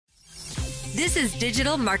This is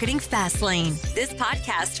Digital Marketing Fastlane. This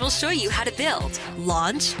podcast will show you how to build,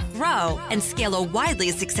 launch, grow, and scale a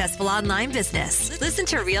widely successful online business. Listen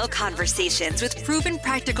to real conversations with proven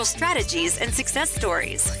practical strategies and success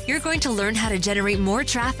stories. You're going to learn how to generate more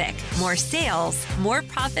traffic, more sales, more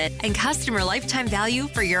profit, and customer lifetime value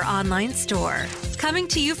for your online store. Coming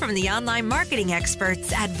to you from the online marketing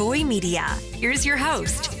experts at Voy Media, here's your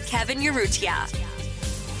host, Kevin Urrutia.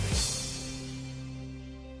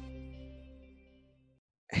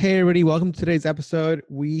 Hey everybody, welcome to today's episode.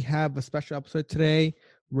 We have a special episode today.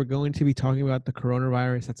 We're going to be talking about the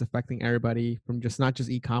coronavirus that's affecting everybody from not just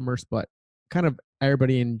e-commerce, but kind of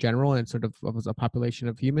everybody in general and sort of as a population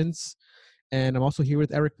of humans. And I'm also here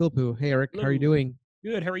with Eric Philippou. Hey Eric, Hello. How are you doing?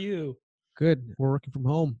 Good. How are you? Good. We're working from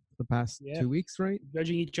home the past 2 weeks, right?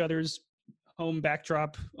 Judging each other's home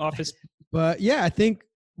backdrop office. But yeah, I think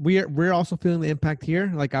we're also feeling the impact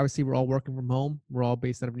here. Like obviously we're all working from home. We're all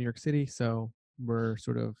based out of New York City. So we're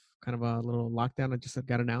sort of kind of a little lockdown. I just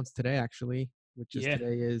got announced today, actually, which is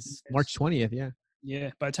today is March 20th. Yeah. Yeah.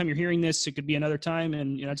 By the time you're hearing this, it could be another time,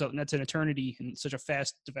 and that's an eternity in such a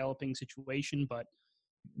fast developing situation. But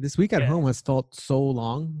this week at home has felt so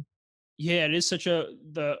long. Yeah, it is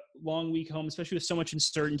the long week home, especially with so much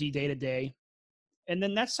uncertainty day to day. And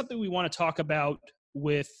then that's something we want to talk about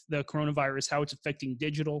with the coronavirus, how it's affecting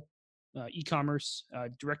digital, e-commerce,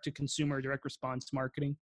 direct to consumer, direct response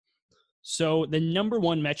marketing. So the number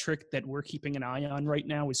one metric that we're keeping an eye on right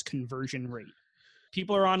now is conversion rate.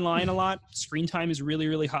 People are online a lot. Screen time is really,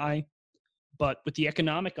 really high. But with the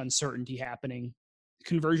economic uncertainty happening,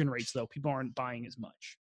 conversion rates, though, people aren't buying as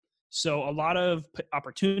much. So a lot of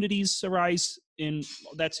opportunities arise in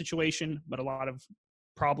that situation, but a lot of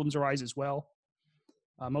problems arise as well.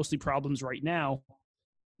 Mostly problems right now.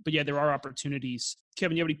 But yeah, there are opportunities.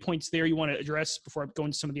 Kevin, you have any points there you want to address before I go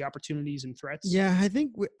into some of the opportunities and threats? Yeah, I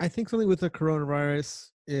think something with the coronavirus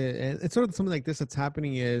and it's sort of something like this that's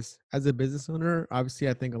happening is, as a business owner, obviously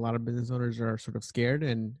I think a lot of business owners are sort of scared,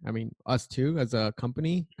 and I mean us too as a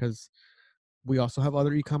company, because we also have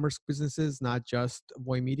other e-commerce businesses, not just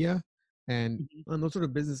Voy Media, and on those sort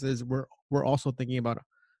of businesses, we're also thinking about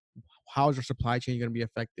how is our supply chain going to be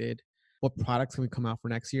affected, what products can we come out for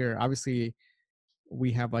next year. Obviously,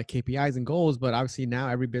 we have like KPIs and goals, but obviously now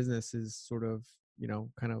every business is sort of,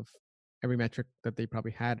 kind of every metric that they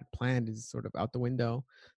probably had planned is sort of out the window.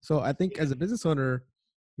 So I think as a business owner,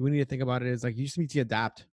 we need to think about it as like, you just need to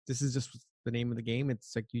adapt. This is just the name of the game.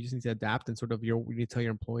 It's like, you just need to adapt and sort of you need to tell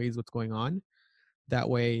your employees what's going on. That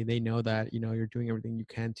way they know that, you're doing everything you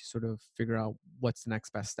can to sort of figure out what's the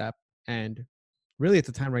next best step. And really it's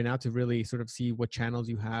a time right now to really sort of see what channels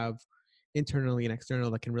you have internally and external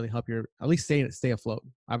that can really help your at least stay afloat.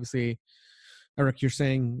 Obviously, Eric, you're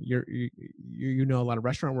saying you know a lot of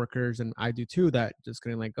restaurant workers, and I do too, that just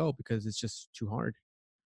couldn't let go because it's just too hard.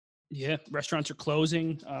 Yeah, restaurants are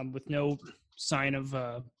closing with no sign of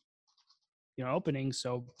opening.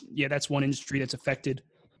 So yeah, that's one industry that's affected.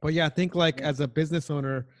 But yeah, I think like as a business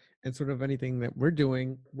owner and sort of anything that we're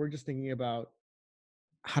doing, we're just thinking about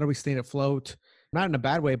how do we stay afloat, not in a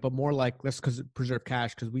bad way, but more like let's preserve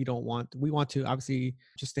cash, because we want to obviously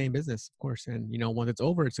just stay in business, of course. And, once it's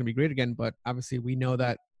over, it's going to be great again. But obviously we know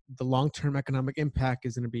that the long-term economic impact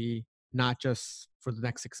is going to be not just for the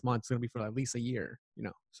next 6 months, it's going to be for at least a year,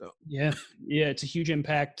 so. Yeah, it's a huge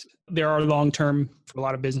impact. There are long-term, for a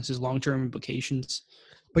lot of businesses, long-term implications.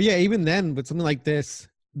 But yeah, even then with something like this,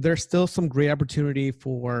 there's still some great opportunity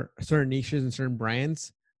for certain niches and certain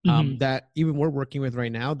brands that even we're working with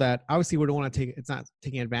right now, that obviously we don't want to it's not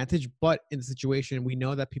taking advantage, but in the situation, we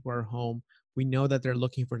know that people are home. We know that they're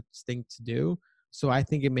looking for things to do. So I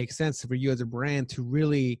think it makes sense for you as a brand to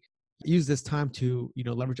really use this time to,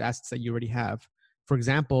 leverage assets that you already have. For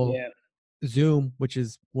example, Zoom, which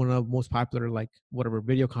is one of the most popular,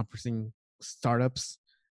 video conferencing startups,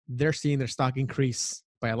 they're seeing their stock increase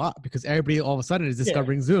by a lot because everybody all of a sudden is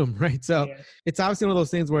discovering Zoom, right? So it's obviously one of those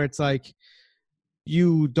things where it's like,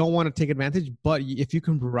 you don't want to take advantage, but if you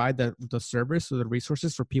can provide the service or the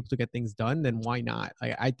resources for people to get things done, then why not?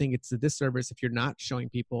 I think it's a disservice if you're not showing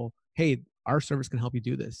people, hey, our service can help you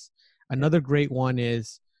do this. Another great one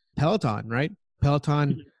is Peloton, right?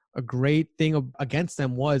 Peloton, a great thing against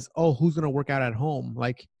them was, who's going to work out at home?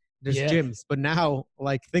 Like there's gyms, but now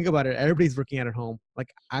think about it. Everybody's working out at home.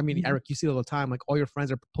 Eric, you see it all the time. Like all your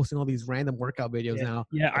friends are posting all these random workout videos now.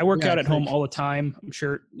 Yeah. I work out at home all the time. I'm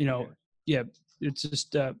sure, it's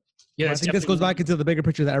just, I think this goes back into the bigger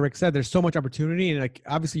picture that Eric said. There's so much opportunity, and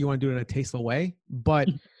obviously you want to do it in a tasteful way, but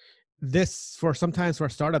this sometimes for a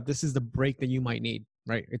startup, this is the break that you might need,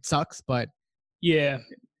 right? It sucks, but yeah,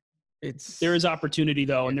 There It's is opportunity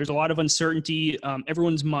though, yeah. and there's a lot of uncertainty.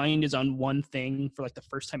 Everyone's mind is on one thing for like the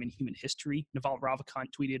first time in human history. Naval Ravikant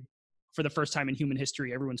tweeted, "For the first time in human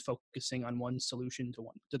history, everyone's focusing on one solution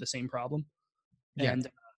to the same problem." Yeah.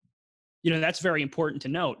 And that's very important to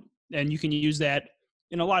note. And you can use that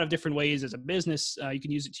in a lot of different ways as a business. You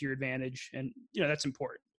can use it to your advantage, and that's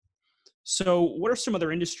important. So, what are some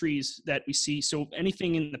other industries that we see? So,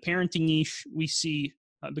 anything in the parenting niche we see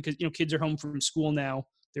because kids are home from school now.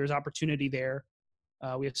 There's opportunity there.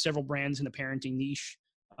 We have several brands in the parenting niche.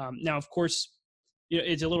 Now, of course,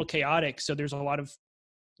 it's a little chaotic. So there's a lot of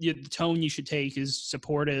the tone you should take is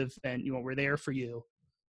supportive, and we're there for you,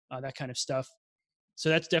 that kind of stuff. So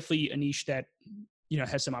that's definitely a niche that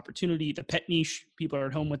has some opportunity. The pet niche, people are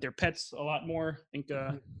at home with their pets a lot more. I think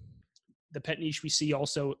the pet niche we see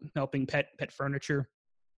also helping pet furniture,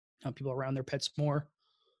 people around their pets more.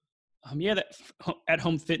 That at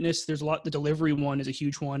home fitness, there's a lot. The delivery one is a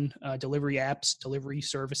huge one. Delivery apps, delivery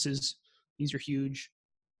services, these are huge.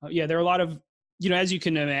 There are a lot of, as you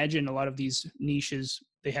can imagine, a lot of these niches,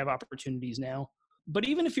 they have opportunities now. But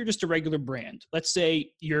even if you're just a regular brand, let's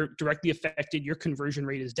say you're directly affected, your conversion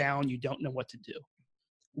rate is down, you don't know what to do.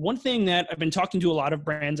 One thing that I've been talking to a lot of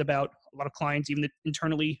brands about, a lot of clients, even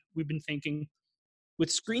internally, we've been thinking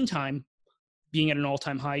with screen time being at an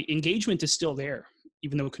all-time high, engagement is still there,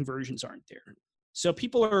 even though conversions aren't there. So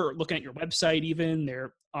people are looking at your website, even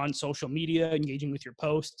they're on social media, engaging with your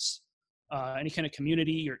posts, any kind of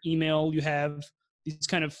community or email you have, these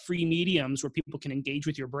kind of free mediums where people can engage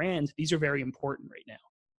with your brand. These are very important right now.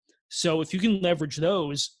 So if you can leverage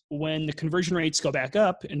those when the conversion rates go back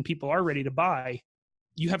up and people are ready to buy,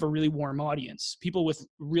 you have a really warm audience. People with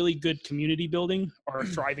really good community building are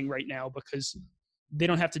thriving right now because they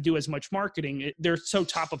don't have to do as much marketing. They're so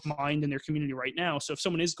top of mind in their community right now. So if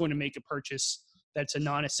someone is going to make a purchase that's a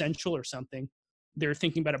non-essential or something, they're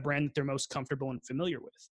thinking about a brand that they're most comfortable and familiar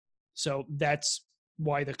with. So that's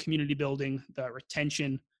why the community building, the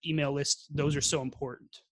retention, email list, those are so important.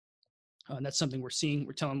 And that's something we're seeing.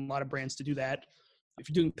 We're telling a lot of brands to do that. If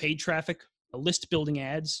you're doing paid traffic, list building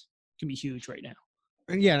ads can be huge right now.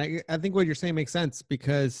 And yeah, I think what you're saying makes sense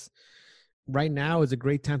because right now is a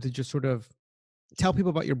great time to just sort of tell people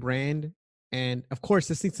about your brand. And of course,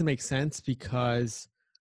 this needs to make sense because,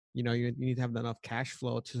 you need to have enough cash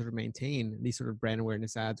flow to sort of maintain these sort of brand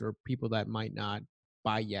awareness ads or people that might not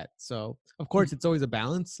buy yet. So of course, it's always a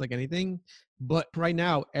balance like anything. But right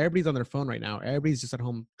now, everybody's on their phone right now. Everybody's just at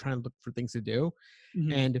home trying to look for things to do.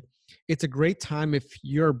 Mm-hmm. And it's a great time if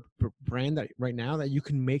you're a brand that right now that you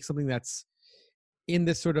can make something that's in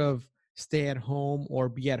this sort of stay at home or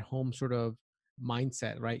be at home sort of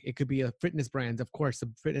mindset, right? It could be a fitness brands. Of course, the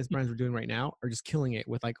fitness brands we're doing right now are just killing it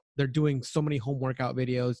with they're doing so many home workout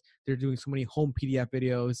videos. They're doing so many home PDF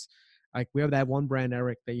videos. Like we have that one brand,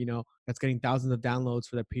 Eric, that, that's getting thousands of downloads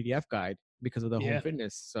for their PDF guide because of the home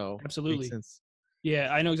fitness. So absolutely. Makes sense. Yeah,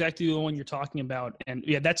 I know exactly the one you're talking about. And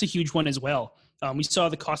that's a huge one as well. We saw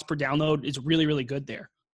the cost per download is really, really good there.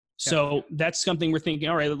 So that's something we're thinking,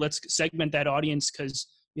 all right, let's segment that audience because,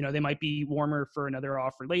 they might be warmer for another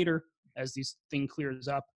offer later as these thing clears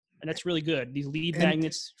up. And that's really good. These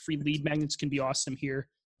free lead magnets can be awesome here,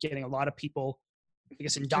 getting a lot of people, I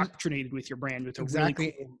guess, indoctrinated with your brand with a really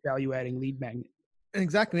cool value-adding lead magnet.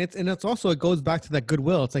 Exactly. It's also, it goes back to that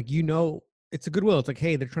goodwill. It's like, it's a goodwill. It's like,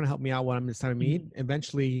 hey, they're trying to help me out when I'm this time of need. Mm-hmm.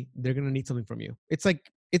 Eventually, they're going to need something from you. It's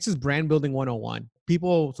like, it's just brand building 101.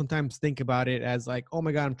 People sometimes think about it as like, oh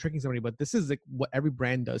my God, I'm tricking somebody. But this is like what every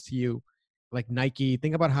brand does to you. Like Nike,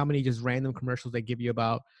 think about how many just random commercials they give you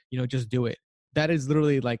about, just do it. That is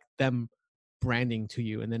literally like them branding to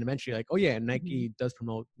you. And then eventually like, oh yeah, Nike does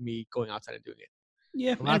promote me going outside and doing it.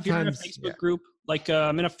 Yeah, and if you're in a Facebook group, like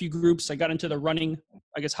I'm in a few groups. I got into the running,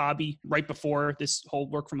 I guess, hobby right before this whole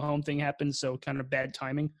work from home thing happened. So kind of bad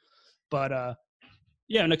timing. But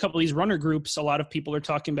in a couple of these runner groups, a lot of people are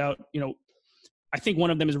talking about, I think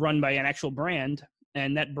one of them is run by an actual brand.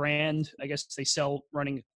 And that brand, I guess they sell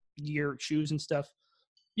running gear, shoes and stuff.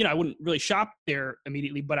 I wouldn't really shop there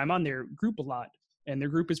immediately, but I'm on their group a lot. And their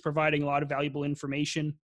group is providing a lot of valuable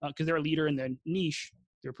information because they're a leader in the niche.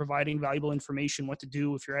 They're providing valuable information, what to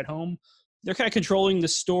do if you're at home. They're kind of controlling the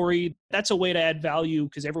story. That's a way to add value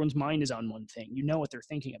because everyone's mind is on one thing. You know what they're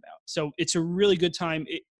thinking about. So it's a really good time.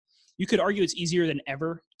 You could argue it's easier than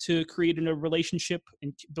ever to create a relationship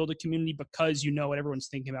and build a community because you know what everyone's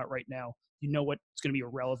thinking about right now. You know what's going to be a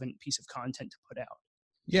relevant piece of content to put out.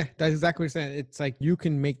 Yeah, that's exactly what you're saying. It's like you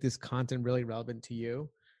can make this content really relevant to you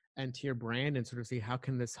and to your brand and sort of see how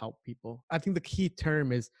can this help people. I think the key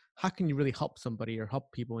term is how can you really help somebody or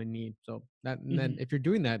help people in need. So that, and then if you're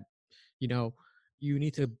doing that, you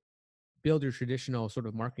need to build your traditional sort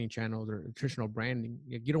of marketing channels or traditional branding.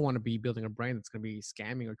 You don't want to be building a brand that's going to be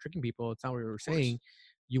scamming or tricking people. It's not what we were saying.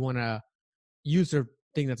 You want to use your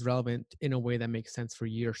thing that's relevant in a way that makes sense for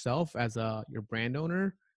yourself as your brand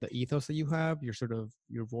owner, the ethos that you have, your sort of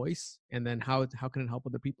your voice, and then how can it help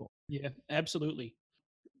other people? Yeah, absolutely.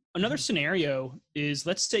 Another scenario is,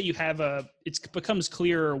 let's say you have it becomes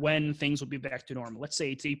clearer when things will be back to normal. Let's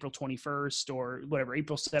say it's April 21st or whatever,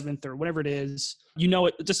 April 7th or whatever it is. You know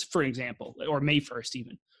it, just for an example, or May 1st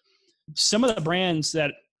even. Some of the brands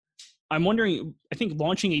that I'm wondering, I think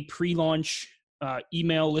launching a pre-launch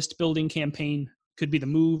email list building campaign could be the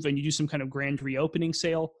move, and you do some kind of grand reopening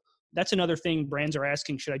sale. That's another thing brands are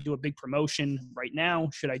asking, should I do a big promotion right now?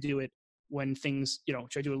 Should I do it when things,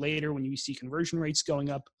 should I do it later when you see conversion rates going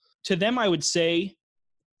up? To them, I would say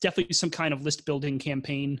definitely some kind of list building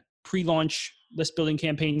campaign, pre-launch list building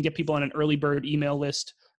campaign, get people on an early bird email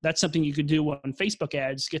list. That's something you could do on Facebook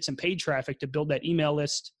ads, get some paid traffic to build that email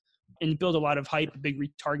list and build a lot of hype, a big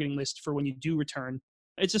retargeting list for when you do return.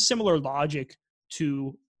 It's a similar logic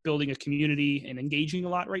to building a community and engaging a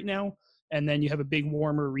lot right now. And then you have a big,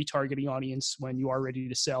 warmer retargeting audience when you are ready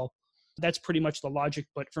to sell. That's pretty much the logic,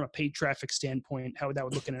 but from a paid traffic standpoint, how that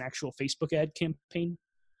would look in an actual Facebook ad campaign.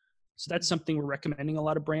 So that's something we're recommending a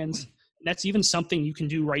lot of brands. And that's even something you can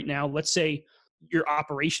do right now. Let's say your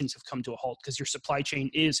operations have come to a halt because your supply chain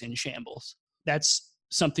is in shambles. That's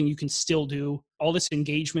something you can still do. All this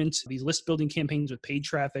engagement, these list building campaigns with paid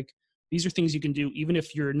traffic, these are things you can do even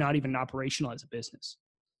if you're not even operational as a business.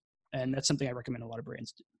 And that's something I recommend a lot of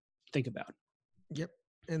brands think about. Yep.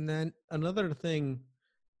 And then another thing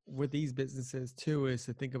with these businesses too is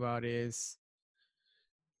to think about is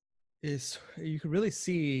you can really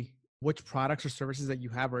see which products or services that you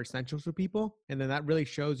have are essential for people. And then that really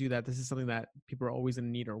shows you that this is something that people are always going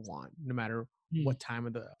to need or want, no matter what time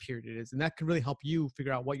of the period it is. And that can really help you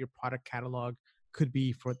figure out what your product catalog could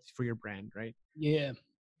be for your brand, right? Yeah,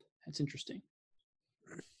 that's interesting.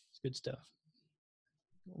 It's good stuff.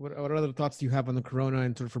 What other thoughts do you have on the Corona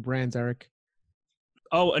and sort of for brands, Eric?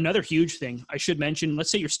 Oh, another huge thing I should mention, let's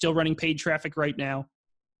say you're still running paid traffic right now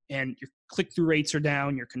and your click-through rates are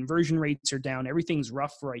down, your conversion rates are down, everything's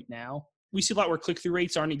rough right now. We see a lot where click-through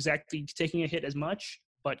rates aren't exactly taking a hit as much,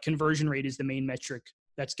 but conversion rate is the main metric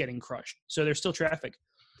that's getting crushed. So there's still traffic.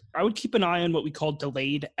 I would keep an eye on what we call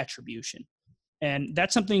delayed attribution. And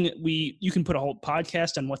that's something you can put a whole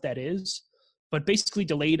podcast on what that is. But basically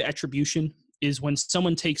delayed attribution is when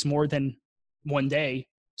someone takes more than one day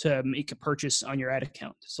to make a purchase on your ad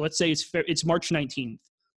account. So let's say it's March 19th.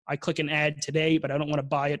 I click an ad today, but I don't want to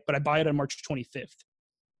buy it, but I buy it on March 25th.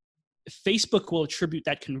 Facebook will attribute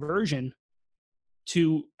that conversion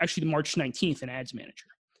to actually the March 19th in Ads Manager.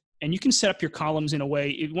 And you can set up your columns in a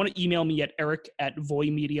way. If you want to email me at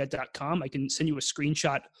eric@voymedia.com, I can send you a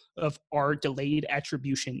screenshot of our delayed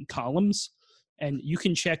attribution columns. And you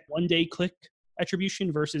can check 1-day click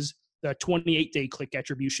attribution versus the 28-day click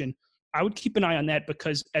attribution. I would keep an eye on that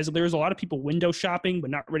because as there's a lot of people window shopping but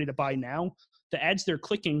not ready to buy now, the ads they're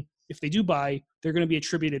clicking, if they do buy, they're going to be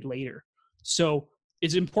attributed later. So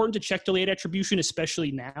it's important to check delayed attribution,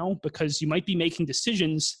 especially now, because you might be making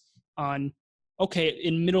decisions on, okay,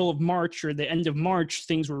 in middle of March or the end of March,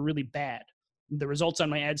 things were really bad. The results on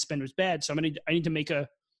my ad spend was bad. So I need to make you're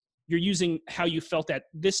using how you felt at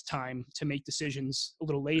this time to make decisions a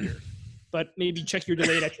little later. But maybe check your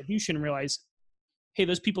delayed attribution and realize, hey,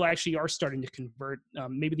 those people actually are starting to convert.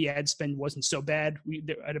 Maybe the ad spend wasn't so bad. We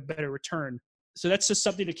had a better return. So that's just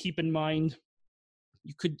something to keep in mind.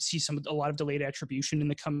 You could see a lot of delayed attribution in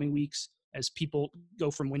the coming weeks as people go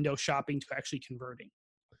from window shopping to actually converting.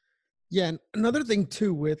 Yeah, and another thing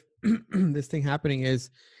too with this thing happening is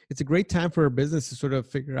it's a great time for a business to sort of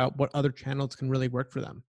figure out what other channels can really work for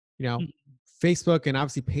them. Facebook and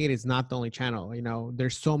obviously paid is not the only channel.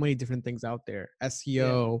 There's so many different things out there.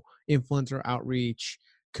 SEO, influencer outreach,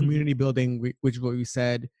 community building, which is what we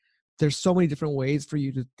said. There's so many different ways for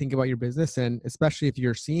you to think about your business. And especially if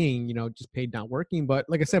you're seeing, just paid not working. But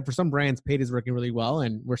like I said, for some brands, paid is working really well.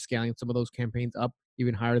 And we're scaling some of those campaigns up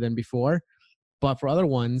even higher than before. But for other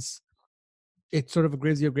ones, it sort of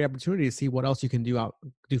gives you a great opportunity to see what else you can do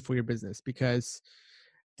for your business, because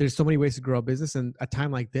there's so many ways to grow a business. And a time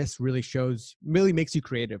like this really makes you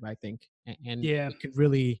creative, I think. And it can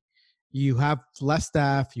really, you have less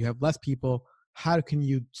staff, you have less people. How can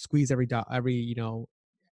you squeeze every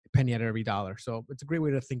penny out of every dollar? So it's a great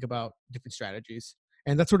way to think about different strategies.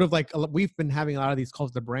 And that's sort of like, we've been having a lot of these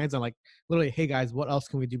calls to brands on like, literally, hey guys, what else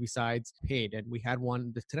can we do besides paid? And we had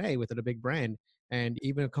one today with a big brand, and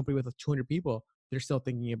even a company with 200 people, they're still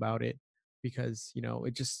thinking about it because,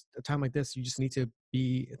 it just, a time like this, you just need to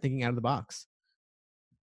be thinking out of the box.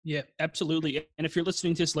 Yeah, absolutely. And if you're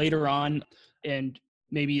listening to this later on and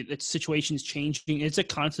maybe the situation is changing, it's a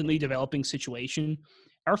constantly developing situation.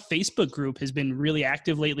 Our Facebook group has been really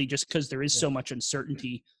active lately just because there is so much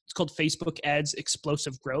uncertainty. It's called Facebook Ads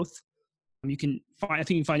Explosive Growth. You can find, I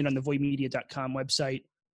think you can find it on the voymedia.com website.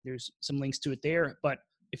 There's some links to it there. But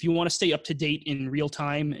if you want to stay up to date in real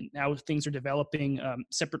time and how things are developing,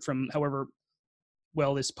 separate from however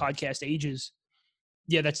well this podcast ages,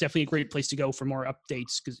 yeah, that's definitely a great place to go for more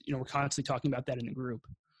updates because, we're constantly talking about that in the group.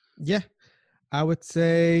 Yeah, I would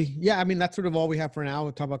say, I mean, that's sort of all we have for now.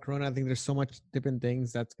 We'll talk about Corona. I think there's so much different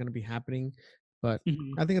things that's going to be happening, but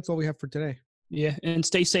I think that's all we have for today. Yeah, and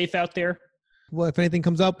stay safe out there. Well, if anything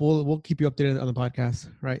comes up, we'll keep you updated on the podcast.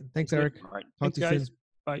 Right. Thanks, Eric. All right. Talk Thanks, to you guys. soon.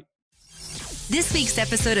 Bye. This week's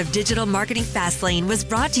episode of Digital Marketing Fastlane was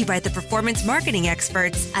brought to you by the performance marketing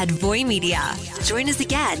experts at Voy Media. Join us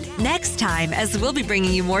again next time as we'll be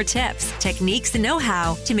bringing you more tips, techniques, and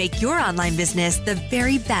know-how to make your online business the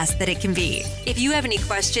very best that it can be. If you have any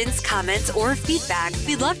questions, comments, or feedback,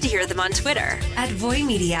 we'd love to hear them on Twitter at Voy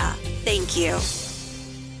Media. Thank you.